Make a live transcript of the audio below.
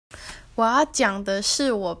我要讲的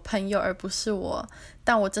是我朋友，而不是我，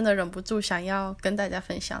但我真的忍不住想要跟大家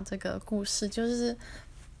分享这个故事，就是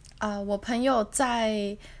我朋友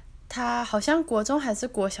在他好像国中还是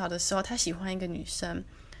国小的时候，他喜欢一个女生，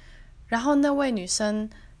然后那位女生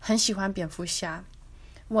很喜欢蝙蝠侠。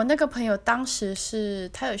我那个朋友当时是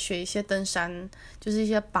他有学一些登山，就是一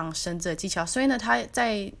些绑绳子的技巧，所以呢，他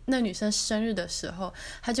在那女生生日的时候，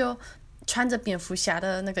他就穿着蝙蝠侠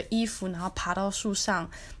的那个衣服，然后爬到树上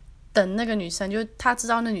等那个女生，就他知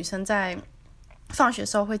道那女生在放学的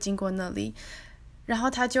时候会经过那里，然后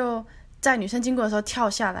他就在女生经过的时候跳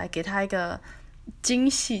下来，给她一个惊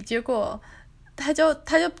喜。结果他就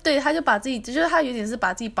把自己，就是他有点是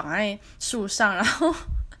把自己绑在树上，然后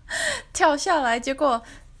跳下来，结果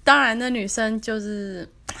当然那女生就是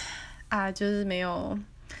没有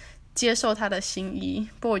接受他的心意，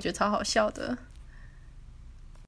不过我觉得超好笑的。